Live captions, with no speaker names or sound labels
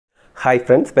Hi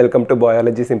friends, welcome to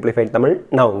Biology Simplified Tamil.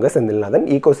 நான் உங்க Senthilnathan.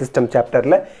 Ecosystem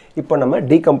chapterல இப்போ நம்ம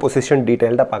decomposition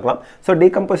detailed பார்க்கலாம். So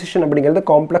decomposition அப்படிங்கிறது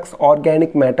complex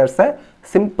organic matters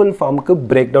simple formக்கு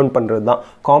break down பண்றது தான்.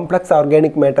 Complex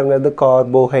organic matterங்கிறது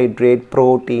carbohydrate,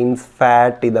 proteins,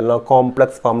 fat இதெல்லாம் complex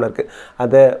formல இருக்கு.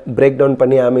 அதை break down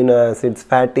பண்ணி amino acids,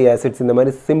 fatty acids இந்த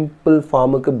மாதிரி simple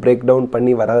formக்கு break down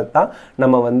பண்ணி வரது தான்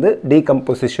நம்ம வந்து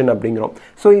decomposition அப்படிங்கிறோம்.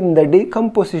 So இந்த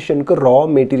decompositionக்கு raw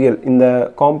material இந்த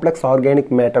complex organic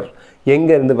matter எங்க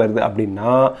இருந்து வருது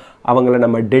அப்படின்னா அவங்கள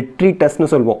நம்ம detritus னு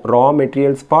சொல்வோம். raw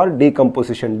materials for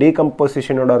decomposition.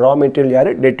 decomposition ஓட raw material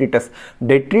யாரு? detritus.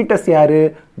 detritus யாரு?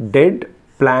 dead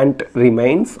plant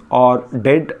remains or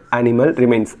dead animal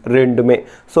remains ரெண்டுமே.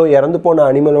 ஸோ இறந்து போன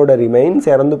அனிமலோட ரிமைன்ஸ்,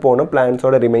 இறந்து போன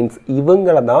பிளான்ஸோட ரிமைன்ஸ்,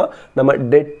 இவங்களை தான் நம்ம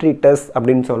detritus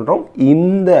அப்படின்னு சொல்கிறோம்.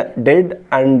 இந்த dead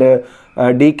and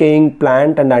decaying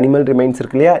plant and animal remains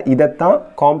இருக்கு இல்லையா, இதைத்தான்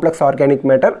காம்ப்ளெக்ஸ் ஆர்கானிக்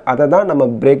மேட்டர், அதை தான் நம்ம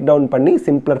பிரேக் டவுன் பண்ணி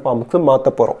சிம்பிளர் ஃபார்முக்கு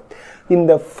மாற்ற போகிறோம்.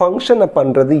 இந்த ஃபங்க்ஷனை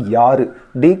பண்ணுறது யாரு?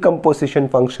 டீகம்போசிஷன்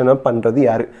ஃபங்க்ஷனை பண்ணுறது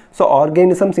யாரு? So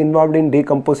organisms involved in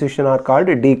decomposition are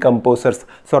called decomposers.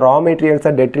 So ரா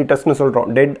மெட்டீரியல்ஸை டெட்ரிட்டஸ்னு சொல்கிறோம்,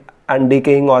 dead and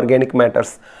decaying organic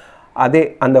matters. அதே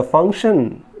அந்த ஃபங்க்ஷன்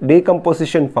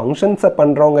டீகம்போசிஷன் ஃபங்க்ஷன்ஸை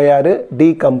பண்ணுறவங்க யார்?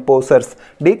 டீகம்போசர்ஸ்.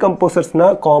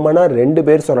 டீகம்போசர்ஸ்னால் காமனாக ரெண்டு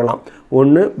பேர் சொல்லலாம்.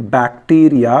 ஒன்று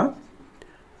bacteria,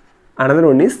 another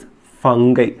one is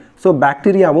fungi. So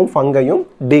பாக்டீரியாவும் ஃபங்கையும்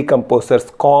decomposers,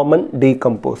 common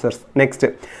decomposers. Next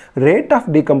rate of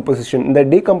decomposition. இந்த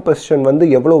டீகம்போசிஷன் வந்து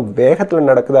எவ்வளோ வேகத்தில்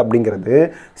நடக்குது அப்படிங்கிறது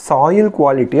சாயில்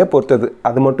குவாலிட்டியை பொறுத்தது.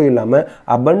 அது மட்டும் இல்லாமல்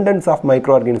அபண்டன்ஸ் ஆஃப்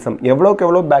மைக்ரோ ஆர்கானிசம், எவ்வளோக்கு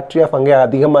எவ்வளோ பாக்டீரியா ஃபங்கை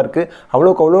அதிகமாக இருக்குது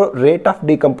அவ்வளோக்கு எவ்வளோ ரேட் ஆஃப்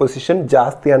டீகம்போசிஷன்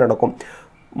ஜாஸ்தியாக நடக்கும்.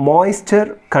 மாய்ஸ்சர்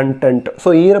கண்டென்ட், ஸோ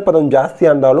ஈரப்பதம்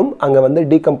ஜாஸ்தியாக இருந்தாலும் அங்கே வந்து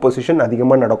டீகம்போசிஷன்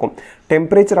அதிகமாக நடக்கும்.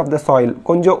 டெம்பரேச்சர் ஆஃப் த சாயில்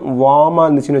கொஞ்சம் வார்மாக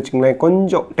இருந்துச்சுன்னு வச்சுக்கோங்களேன்,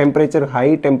 கொஞ்சம் டெம்பரேச்சர் ஹை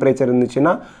டெம்பரேச்சர்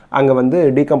இருந்துச்சுன்னா அங்கே வந்து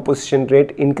டீகம்போசிஷன்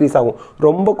ரேட் இன்க்ரீஸ் ஆகும்.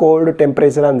 ரொம்ப கோல்டு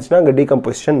டெம்பரேச்சராக இருந்துச்சுன்னா அங்கே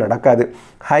டீகம்போசிஷன் நடக்காது.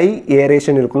 ஹை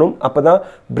ஏரேஷன் இருக்கணும், அப்போ தான்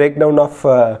break down of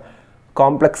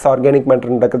complex organic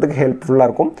matter நடக்கிறதுக்கு ஹெல்ப்ஃபுல்லாக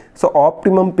இருக்கும். ஸோ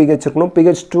ஆப்டிமம் பிஹெச் இருக்கணும்.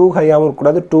 பிஹெச் டூ ஹையாகவும்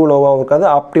இருக்கக்கூடாது, டூ லோவாகவும் இருக்காது,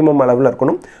 ஆப்டிமம் அளவில்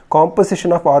இருக்கணும்.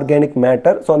 Composition of organic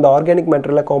matter, so அந்த ஆர்கானிக்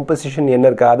மேட்டரில் காம்போசிஷன்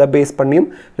என்ன இருக்குது அதை பேஸ் பண்ணியும்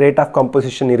ரேட் ஆஃப்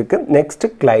காம்போசிஷன் இருக்குது. Next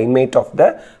climate of the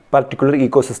particular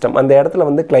ecosystem, அந்த இடத்துல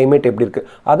வந்து கிளைமேட் எப்படி இருக்குது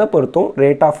அதை பொறுத்தும்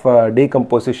ரேட் ஆஃப்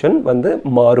டீகம்போசிஷன் வந்து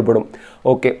மாறுபடும்.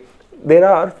 Okay, there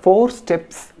are 4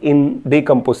 steps in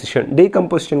decomposition.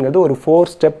 decomposition is a 4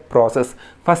 step process.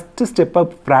 First step of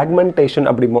fragmentation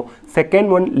அப்படிமோ, second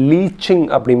one leaching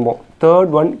அப்படிமோ, third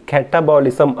one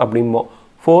catabolism அப்படிமோ,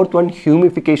 fourth one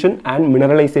humidification and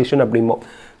mineralization அப்படிமோ.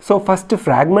 So first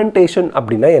fragmentation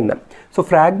அப்படின்னா என்ன? So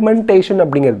fragmentation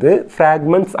அப்படிங்கிறது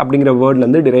fragments அப்படிங்கிற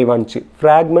வேர்ட்லேருந்து drive ஆனிச்சு.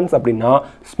 Fragments அப்படின்னா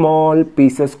small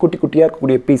pieces, குட்டி குட்டியாக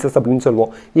இருக்கக்கூடிய pieces அப்படின்னு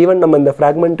சொல்லுவோம். ஈவன் நம்ம இந்த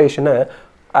ஃப்ராக்மெண்டேஷனை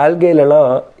ஆல்கேலலாம்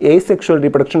ஏசெக்ஷுவல்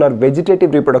ரீப்ரொடக்ஷன் ஆர்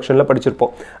வெஜிடேட்டிவ் ரீப்ரொடக்ஷனில்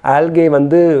படிச்சிருப்போம். ஆல்கே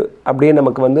வந்து அப்படியே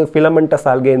நமக்கு வந்து ஃபிலமெண்டஸ்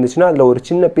ஆல்கே இருந்துச்சுன்னா அதில் ஒரு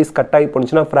சின்ன பீஸ் கட் ஆகி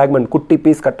போணுச்சுன்னா ஃப்ராக்மெண்ட், குட்டி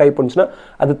பீஸ் கட் ஆகி போணுச்சுன்னா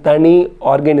அது தனி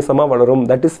ஆர்கானிசமாக வளரும்.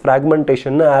 That is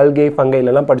fragmentation. ஆல்கே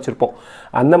ஃபங்கைலலாம் படிச்சிருப்போம்.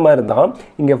 அந்த மாதிரி தான்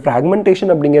இங்கே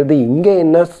ஃப்ராக்மெண்டேஷன் அப்படிங்கிறது இங்கே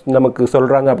என்ன நமக்கு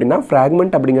சொல்கிறாங்க அப்படின்னா,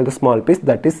 ஃப்ராக்மெண்ட் அப்படிங்கிறது small piece,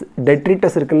 that is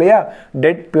detritus இருக்கு இல்லையா,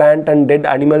 dead plant and dead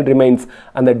animal remains.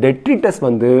 அந்த டெட்ரிட்டஸ்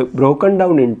வந்து broken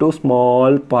down into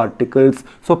small particles.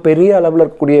 So பெரிய அளவில்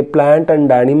இருக்கக்கூடிய பிளான்ட்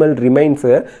அண்ட் அனிமல்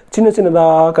ரிமைன்ஸை சின்ன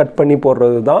சின்னதாக கட் பண்ணி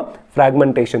போடுறது தான்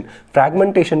ஃப்ராக்மெண்டேஷன்.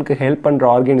 ஃப்ராக்மெண்டேஷனுக்கு ஹெல்ப் பண்ணுற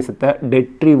ஆர்கானிசத்தை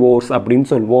டெட்ரிவோர்ஸ் அப்படின்னு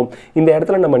சொல்லுவோம். இந்த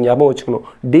இடத்துல நம்ம ஞாபகம் வச்சுக்கணும்,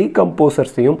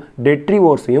 டீகம்போசர்ஸையும்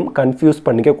டெட்ரிவோர்ஸையும் கன்ஃபியூஸ்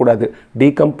பண்ணிக்க கூடாது.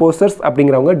 டீகம்போசர்ஸ்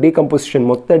அப்படிங்கிறவங்க டீகம்போசிஷன்,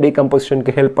 மொத்த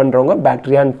டீகம்போசிஷனுக்கு ஹெல்ப் பண்ணுறவங்க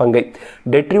பாக்டீரியா அண்ட் ஃபங்கை.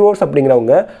 டெட்ரிவோர்ஸ்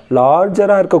அப்படிங்கிறவங்க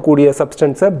லார்ஜராக இருக்கக்கூடிய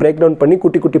சப்ஸ்டன்ஸை பிரேக் டவுன் பண்ணி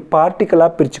குட்டி குட்டி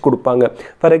பார்ட்டிக்கலாக பிரித்து கொடுப்பாங்க.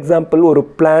 ஃபார் எக்ஸாம்பிள் ஒரு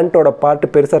பிளான்ட்டோட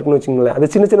பார்ட்டு பெருசாக இருக்குன்னு வச்சுங்களேன், அதை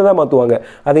சின்ன சின்னதாக மாற்றுவாங்க.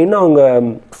 அதை இன்னும் அவங்க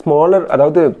ஸ்மாலர்,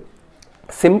 அதாவது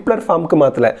சிம்பிளர் ஃபார்முக்கு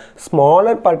மாற்றலை,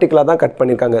 ஸ்மாலர் பார்ட்டிக்கலாக தான் கட்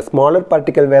பண்ணியிருக்காங்க. ஸ்மாலர்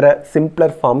பார்ட்டிக்கல் வேறு,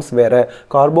 சிம்பிளர் ஃபார்ம்ஸ் வேறு.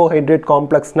 Carbohydrate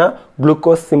காம்ப்ளெக்ஸ்னால்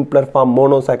glucose simpler form,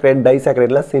 monosaccharide,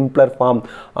 டைசாக்ரைட்லாம் simpler form.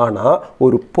 ஆனால்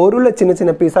ஒரு பொருளை சின்ன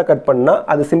சின்ன பீஸாக கட் பண்ணால்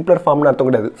அது சிம்பிளர் ஃபார்ம்னு அர்த்தம்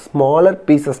கிடையாது, ஸ்மாலர்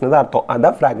பீசஸ்னு தான் அர்த்தம்.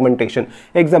 அதுதான் ஃப்ராக்மெண்டேஷன்.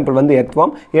 எக்ஸாம்பிள் வந்து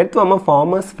எர்த்வாம். எர்த்வாமை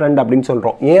ஃபார்மர்ஸ் ஃப்ரெண்ட் அப்படின்னு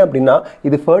சொல்கிறோம். ஏன் அப்படின்னா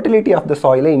இது ஃபர்டிலிட்டி ஆஃப் த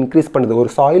சாயிலை இன்க்ரீஸ் பண்ணுது,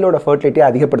 ஒரு சாயிலோட ஃபர்டிலிட்டியை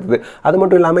அதிகப்படுத்துது. அது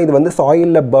மட்டும் இல்லாமல் இது வந்து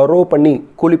சாயிலில் பரோ பண்ணி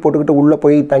கூலி போட்டுக்கிட்டு உள்ளே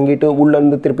போய் தங்கிட்டு உள்ள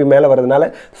திருப்பி மேலே வரதுனால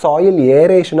சாயில்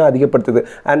ஏரேஷனை அதிகப்படுத்துது.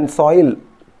 அண்ட் சாயில்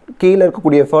கீழே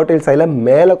இருக்கக்கூடிய ஃபர்டைல் சாயிலை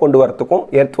மேலே கொண்டு வரத்துக்கும்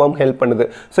எர்த்வார்ம் ஹெல்ப் பண்ணுது.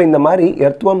 ஸோ இந்த மாதிரி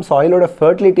எர்த்வார்ம் சாயிலோட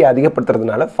ஃபர்டிலிட்டி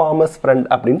அதிகப்படுத்துறதுனால ஃபார்மர்ஸ் ஃப்ரெண்ட்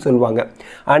அப்படின்னு சொல்லுவாங்க.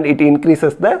 And it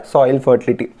increases the soil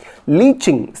fertility.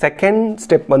 Leaching, second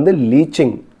step வந்து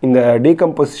லீச்சிங். இந்த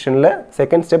டீகம்போசிஷனில்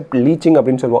செகண்ட் ஸ்டெப் லீச்சிங்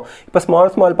அப்படின்னு சொல்லுவோம். இப்போ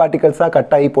ஸ்மால் பார்ட்டிகல்ஸாக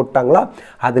கட் ஆகி போட்டாங்களா,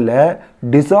 அதில்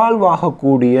டிசால்வ்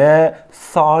ஆகக்கூடிய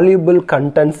சால்யூபிள்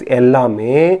கண்டென்ட்ஸ்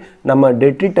எல்லாமே நம்ம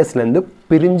டெட்ரிட்டஸ்லேருந்து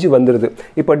பிரிஞ்சு வந்துடுது.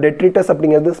 இப்போ டெட்ரிட்டஸ்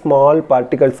அப்படிங்கிறது ஸ்மால்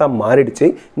பார்ட்டிகல்ஸாக மாறிடுச்சு.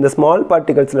 இந்த ஸ்மால்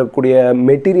பார்ட்டிகல்ஸில் இருக்கக்கூடிய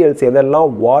மெட்டீரியல்ஸ் எதெல்லாம்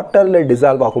வாட்டரில்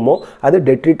டிசால்வ் ஆகுமோ அது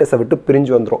டெட்ரிட்டஸை விட்டு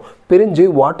பிரிஞ்சு வந்துடும். பிரிஞ்சு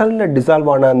வாட்டரில்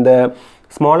டிசால்வ் ஆன அந்த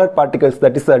smaller particles,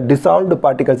 that is dissolved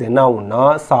particles, என்ன ஆகும்னா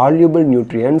soluble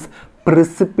nutrients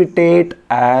precipitate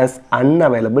as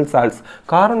unavailable salts.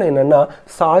 காரணம் என்னன்னா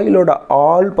சாயிலோட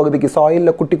ஆல் பகுதிக்கு,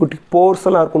 சாயிலில் குட்டி குட்டி போர்ஸ்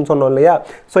எல்லாம் இருக்குன்னு சொன்னோம் இல்லையா.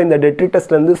 ஸோ இந்த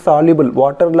டெட்ரிட்டஸ்லேருந்து சால்யூபிள்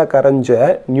வாட்டரில் கரைஞ்ச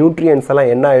நியூட்ரியன்ஸ்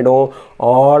எல்லாம் என்ன ஆகிடும்,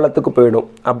 ஆழத்துக்கு போயிடும்,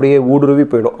 அப்படியே ஊடுருவி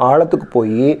போயிடும். ஆழத்துக்கு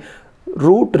போய்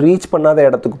ரூட் ரீச் பண்ணாத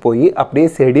இடத்துக்கு போய் அப்படியே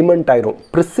செடிமெண்ட் ஆகிடும்,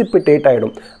 ப்ரிசிபிடேட்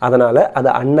ஆகிடும். அதனால்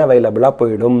அது அன்அவைலபிளாக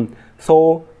போயிடும். So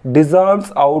dissolves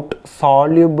out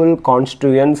soluble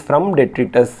constituents from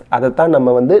detritus. அதைத்தான்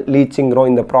நம்ம வந்து லீச்சிங்கிறோம்.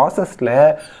 இந்த ப்ராசஸில்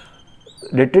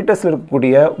டெட்ரிட்டஸில்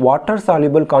இருக்கக்கூடிய வாட்டர்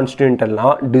சால்யூபிள் கான்ஸ்டியூண்ட்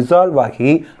எல்லாம் டிசால்வ்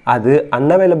ஆகி அது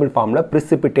அன்அவைலபிள் ஃபார்மில்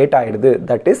ப்ரிசிபிடேட் ஆகிடுது.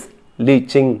 That is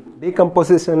leaching.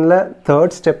 டீகம்போசிஷனில்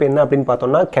third step என்ன அப்படின்னு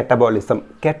பார்த்தோம்னா கெட்டபாலிசம்.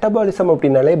 கெட்டபாலிசம்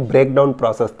அப்படின்னாலே பிரேக் டவுன்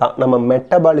ப்ராசஸ் தான். நம்ம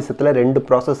மெட்டபாலிசத்தில் 2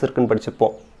 ப்ராசஸ் இருக்குன்னு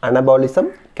படிச்சுப்போம், anabolism,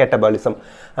 catabolism.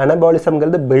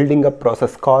 அனபாலிசம்ங்கிறது building up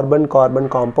process, carbon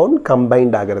compound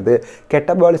combined ஆகிறது.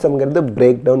 கெட்டபாலிசம்ங்கிறது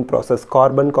break down process,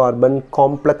 carbon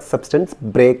complex substance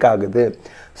break ஆகுது.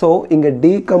 ஸோ இங்கே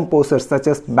decomposers such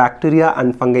as bacteria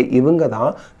and fungi இவங்க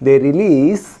தான் தே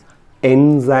ரிலீஸ்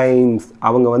என்சைம்ஸ்.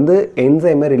 அவங்க வந்து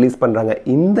என்சைமை ரிலீஸ் பண்ணுறாங்க.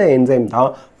 இந்த என்சைம் தான்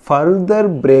ஃபர்தர்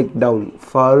பிரேக்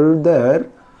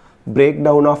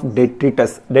டவுன் ஆஃப்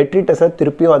டெட்ரிட்டஸை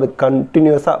திருப்பியும் அது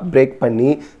கண்டினியூஸாக பிரேக் பண்ணி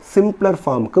சிம்பிளர்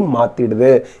ஃபார்முக்கு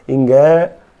மாற்றிடுது. இங்கே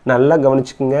நல்லா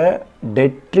கவனிச்சுக்கோங்க,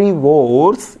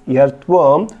 டெட்ரிவோர்ஸ்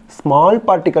எர்த்வர்ம் ஸ்மால்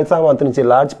பார்ட்டிகல்ஸாக மாற்றினுச்சு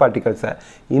லார்ஜ் பார்ட்டிகல்ஸை.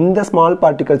 இந்த ஸ்மால்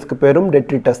பார்ட்டிகல்ஸ்க்கு பேரும்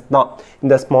டெட்ரிட்டஸ் தான்.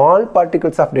 இந்த ஸ்மால்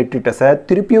பார்ட்டிகல்ஸ் ஆஃப் டெட்ரிட்டஸை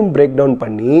திருப்பியும் பிரேக் டவுன்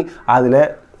பண்ணி அதில்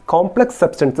காம்ப்ளெக்ஸ்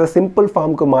சப்ஸ்டன்ஸை சிம்பிள்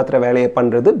ஃபார்முக்கு மாத்திர வேலையை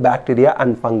பண்ணுறது பாக்டீரியா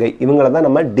அண்ட் ஃபங்கை. இவங்கள தான்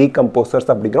நம்ம டீகம்போசர்ஸ்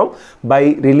அப்படிங்கிறோம் by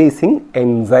releasing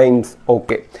enzymes.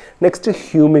 Okay, next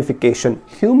humification.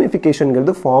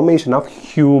 ஹியூமிஃபிகேஷன்ங்கிறது formation of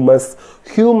humus.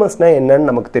 ஹியூமஸ்னால் என்னன்னு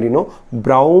நமக்கு தெரியணும்,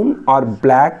 brown or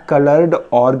black coloured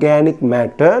organic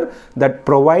matter that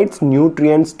provides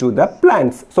nutrients to the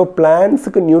plants. So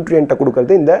பிளான்ட்ஸுக்கு நியூட்ரியண்ட்டை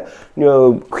கொடுக்கறது இந்த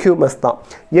ஹியூமஸ் தான்.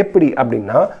 எப்படி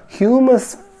அப்படின்னா, ஹியூமஸ்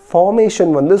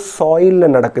ஃபார்மேஷன் வந்து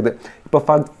சாயிலில் நடக்குது. இப்போ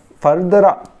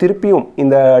ஃபர்தராக திருப்பியும்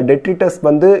இந்த டெட்ரிட்டஸ்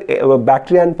வந்து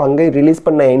பாக்டீரியா அண்ட் ஃபங்கை ரிலீஸ்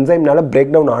பண்ண என்சைம்னால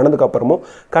பிரேக் டவுன் ஆனதுக்கப்புறமும்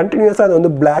கண்டினியூஸாக அது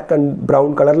வந்து பிளாக் அண்ட்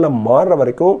ப்ரௌன் கலரில் மாறுற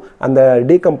வரைக்கும் அந்த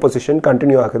டீகம்போசிஷன்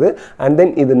கண்டினியூ ஆகுது. அண்ட்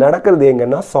தென் இது நடக்கிறது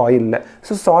எங்கன்னா சாயிலில்.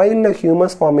 ஸோ சாயிலில்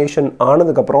ஹியூமஸ் ஃபார்மேஷன்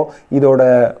ஆனதுக்கப்புறம் இதோட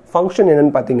ஃபங்க்ஷன்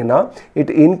என்னென்னு பார்த்தீங்கன்னா,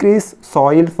 it increase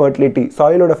soil fertility.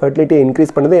 சாயிலோட ஃபர்டிலிட்டியை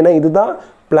increase பண்ணுது. ஏன்னா இதுதான்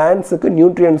பிளான்ட்ஸுக்கு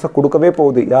நியூட்ரியன்ஸை கொடுக்கவே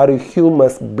போகுது. யார்?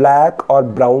 ஹியூமஸ். பிளாக் ஆர்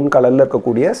ப்ரௌன் கலரில்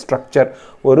இருக்கக்கூடிய ஸ்ட்ரக்சர்,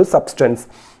 ஒரு substance.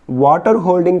 Water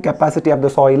holding capacity of the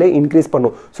சாயிலை increase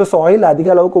பண்ணும். ஸோ சாயில்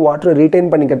அதிக அளவுக்கு வாட்டரை ரீட்டைன்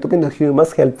பண்ணிக்கிறதுக்கு இந்த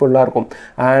ஹியூமஸ் ஹெல்ப்ஃபுல்லாக இருக்கும்.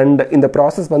 அண்ட் இந்த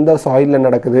ப்ராசஸ் வந்து சாயிலில்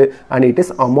நடக்குது. And it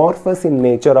is amorphous in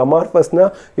nature.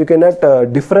 அமார்ஃபஸ்னால் you can not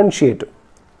differentiate.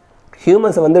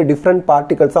 ஹியூமஸை வந்து டிஃப்ரெண்ட்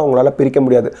பார்ட்டிகல்ஸாக அவங்களால பிரிக்க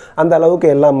முடியாது, அந்த அளவுக்கு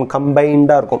எல்லாம்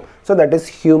கம்பைண்டாக இருக்கும். So that is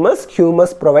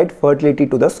humus provide fertility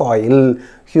to the soil.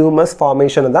 Humus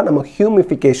ஃபார்மேஷனை தான் நம்ம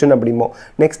humification அப்படிம்போம்.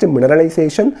 Next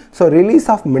mineralisation. So release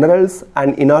of minerals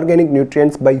and inorganic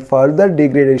nutrients by further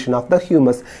degradation of the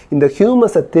humus. இந்த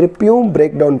ஹியூமஸை திருப்பியும்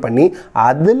பிரேக் டவுன் பண்ணி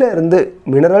அதிலிருந்து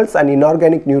மினரல்ஸ் அண்ட்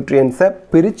இன்ஆர்கானிக் நியூட்ரியன்ஸை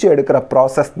பிரித்து எடுக்கிற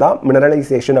process தான்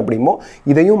mineralisation அப்படிம்போம்.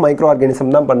 இதையும் மைக்ரோ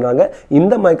ஆர்கானிசம் தான் பண்ணுறாங்க.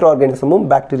 இந்த மைக்ரோ ஆர்கானிசமும்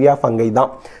பாக்டீரியா ஃபங்கை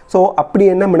தான். ஸோ அப்படி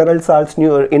என்ன மினரல் சால்ட்ஸ்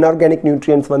இன்ஆர்கானிக்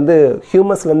நியூட்ரியன்ஸ் வந்து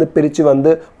ஹியூமஸ்லேருந்து பிரித்து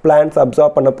வந்து பிளான்ட்ஸ்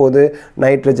அப்சார்ப் பண்ண போது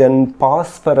nitrogen,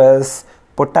 phosphorus,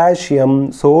 potassium,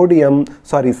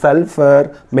 sulphur,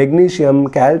 magnesium,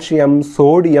 calcium,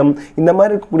 sodium, இந்த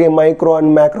மாதிரி இருக்கக்கூடிய மைக்ரோ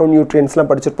அண்ட் மேக்ரோ நியூட்ரியன்ஸ்லாம்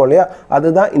படிச்சிருப்போம் இல்லையா.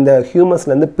 அதுதான் இந்த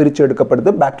ஹியூமஸ்லேருந்து பிரித்து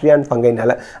எடுக்கப்படுது bacteria and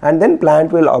ஃபங்கைனால. And then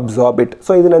plant will absorb it.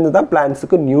 So இதுலேருந்து தான்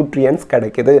பிளான்ட்ஸுக்கு நியூட்ரியன்ஸ்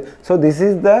கிடைக்குது. So this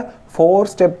is the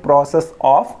 4-step process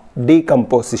of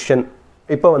decomposition.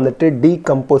 இப்போ வந்துட்டு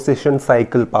டீகம்போசிஷன்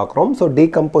சைக்கிள் பார்க்குறோம். So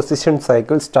decomposition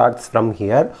cycle starts from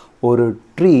here. ஒரு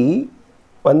ட்ரீ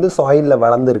வந்து சாயிலில்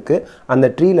வளர்ந்துருக்கு. அந்த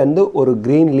ட்ரீலேருந்து ஒரு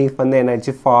க்ரீன் லீஃப் வந்து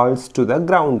என்னாச்சு, ஃபால்ஸ் டு த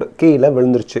கிரவுண்டு, கீழே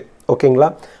விழுந்துருச்சு. ஓகேங்களா,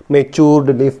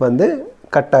 மெச்சூர்டு லீஃப் வந்து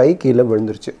கட் ஆகி கீழே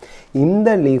விழுந்துருச்சு.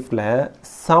 இந்த லீஃபில்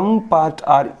some part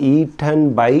R eaten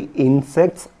by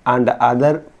insects and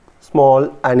other small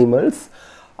animals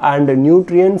and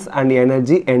nutrients and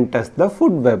energy enters the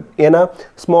food web. ஏன்னா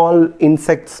ஸ்மால்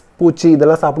இன்செக்ட்ஸ், பூச்சி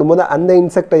இதெல்லாம் சாப்பிடும்போது அந்த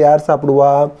இன்செக்டை யார் சாப்பிடுவா?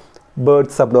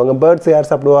 பேர்ட்ஸ் சாப்பிடுவாங்க. பேர்ட்ஸ் யார்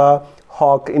சாப்பிடுவா?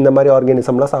 ஹாக் இந்த மாதிரி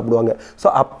ஆர்கானிசம்லாம் சாப்பிடுவாங்க. ஸோ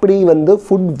அப்படி வந்து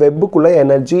ஃபுட் வெப்புக்குள்ளே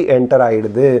எனர்ஜி என்டர்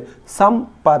ஆகிடுது. Some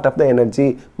part of the energy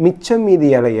மிச்சம் மீதி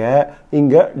இலையை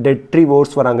இங்கே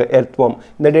டெட்ரிவோர்ஸ் வராங்க, எர்த்வார்ம்.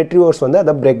 இந்த டெட்ரிவோர்ஸ் வந்து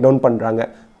அதை பிரேக் டவுன் பண்ணுறாங்க.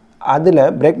 அதில்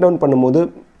பிரேக் டவுன் பண்ணும்போது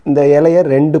இந்த இலையை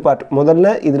 2 பார்ட்,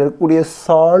 முதல்ல இதில் இருக்கக்கூடிய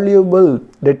சால்யூபிள்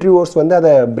டெட்ரிவோர்ஸ் வந்து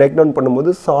அதை பிரேக் டவுன் பண்ணும்போது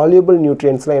சால்யூபிள்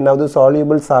நியூட்ரியன்ஸ்லாம் என்னாவது,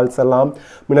 சால்யூபிள் சால்ட்ஸ் எல்லாம்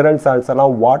மினரல் சால்ட்ஸ்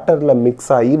எல்லாம் வாட்டரில்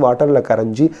மிக்ஸ் ஆகி வாட்டரில்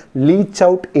கரைஞ்சி leech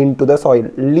out in to the soil.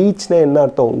 லீச்னா என்ன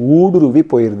அர்த்தம், ஊடுருவி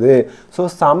போயிடுது. So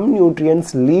some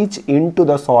nutrients leech in to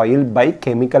the soil by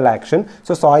chemical action.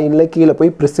 So சாயிலில் கீழே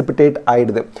போய் ப்ரிசிபிடேட்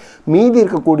ஆகிடுது. மீதி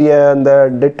இருக்கக்கூடிய அந்த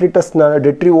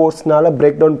டெட்ரிவோர்ஸ்னால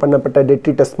பிரேக் டவுன் பண்ணப்பட்ட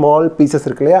டெட்ரிட்டஸ் ஸ்மால் பீசஸ்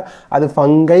இருக்கு இல்லையா, அது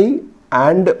ஃபங்கை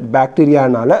அண்ட்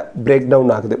பாக்டீரியானால பிரேக்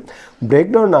டவுன் ஆகுது.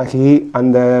 பிரேக் டவுன் ஆகி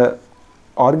அந்த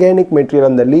ஆர்கானிக் மெட்டீரியல்,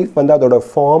 அந்த லீஃப் வந்து அதோட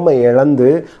ஃபார்மை இழந்து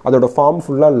அதோட ஃபார்ம்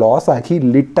ஃபுல்லாக லாஸ் ஆகி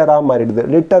லிட்டராக மாறிடுது.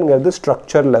 லிட்டருங்கிறது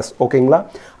ஸ்ட்ரக்சர்லெஸ், ஓகேங்களா,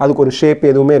 அதுக்கு ஒரு ஷேப்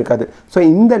எதுவுமே இருக்காது. ஸோ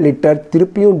இந்த லிட்டர்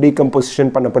திருப்பியும்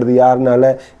டீகம்போசிஷன் பண்ணப்படுது.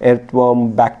 யாருனால, earthworm,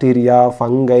 bacteria,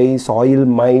 fungi, soil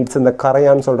mites, இந்த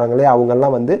கரையான்னு சொல்கிறாங்களே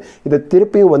அவங்கெல்லாம் வந்து இதை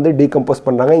திருப்பியும் வந்து டீகம்போஸ்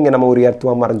பண்ணுறாங்க. இங்கே நம்ம ஒரு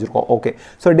எர்த்வார்ம் வரைஞ்சிருக்கோம், ஓகே.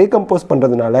 ஸோ டீகம்போஸ்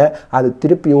பண்ணுறதுனால அது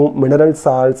திருப்பியும் mineral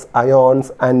salts,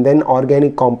 ions and then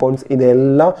organic compounds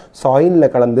இதெல்லாம்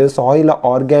சாயிலில் கலந்து சாயிலை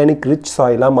ஆர்கானிக் ரிச்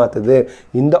சாயிலாக மாற்றுது.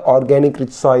 இந்த ஆர்கானிக்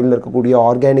ரிச் சாயிலில் இருக்கக்கூடிய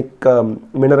organic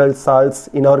mineral salts,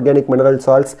 inorganic mineral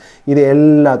salts இது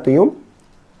எல்லாத்தையும்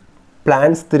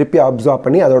பிளான்ஸ் திருப்பி அப்சார்ப்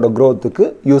பண்ணி அதோட க்ரோத்துக்கு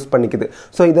யூஸ் பண்ணிக்குது.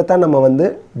 ஸோ இதைத்தான் நம்ம வந்து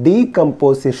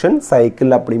டீகம்போசிஷன்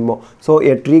சைக்கிள் அப்படிம்போம். ஸோ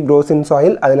எ ட்ரீ க்ரோஸ் இன்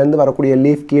சாயில், அதுலேருந்து வரக்கூடிய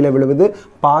லீஃப் கீழே விழுவுது,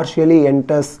 partially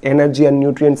enters energy and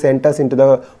nutrients enters into the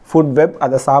food web.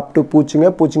 அதை சாப்பிட்டு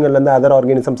பூச்சிங்கள்லேருந்து அதர்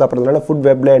ஆர்கானிசம் சாப்பிட்றதுனால ஃபுட்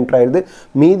வெப்பில் என்டர் ஆயிடுது.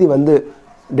 மீதி வந்து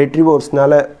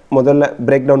டெட்ரிவோர்ஸ்னால முதல்ல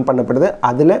பிரேக் டவுன் பண்ணப்படுது.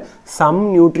 அதில் சம்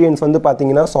நியூட்ரியன்ஸ் வந்து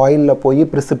பார்த்தீங்கன்னா சாயிலில் போய்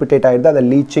ப்ரிசிபிடேட் ஆகிடுது, அதை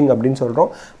லீச்சிங் அப்படின்னு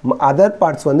சொல்கிறோம். அதர்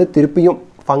பார்ட்ஸ் வந்து திருப்பியும்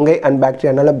ஃபங்கை அண்ட்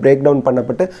பாக்டீரியானால பிரேக் டவுன்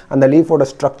பண்ணப்பட்டு அந்த லீஃபோட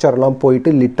ஸ்ட்ரக்சர்லாம் போயிட்டு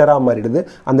லிட்டராக மாறிடுது.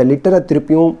 அந்த லிட்டரை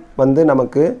திருப்பியும் வந்து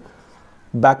நமக்கு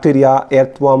bacteria,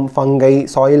 earthworm, fungi,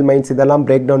 soil mines இதெல்லாம்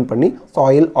பிரேக் டவுன் பண்ணி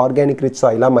சாயில் ஆர்கானிக் ரிச்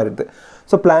சாயிலாக மாறிடுது.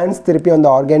 ஸோ பிளான்ஸ் திருப்பி அந்த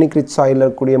ஆர்கானிக் ரிச் சாயிலில்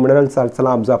இருக்கக்கூடிய மினரல் சால்ட்ஸ்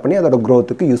எல்லாம் அப்சார்ப் பண்ணி அதோட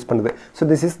க்ரோத்துக்கு யூஸ் பண்ணுது. So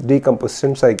this is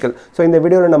decomposition cycle. So இந்த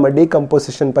வீடியோவில் நம்ம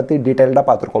டீகம்போசிஷன் பற்றி டீட்டெயில்டாக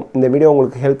பார்த்துருக்கோம். இந்த வீடியோ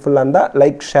உங்களுக்கு ஹெல்ப்ஃபுல்லாக இருந்தால்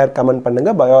லைக், ஷேர், கமெண்ட்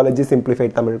பண்ணுங்கள். பயாலஜி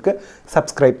சிம்பிளிஃபைட் தமிழுக்கு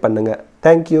சப்ஸ்கிரைப் பண்ணுங்கள்.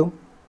 தேங்க்யூ.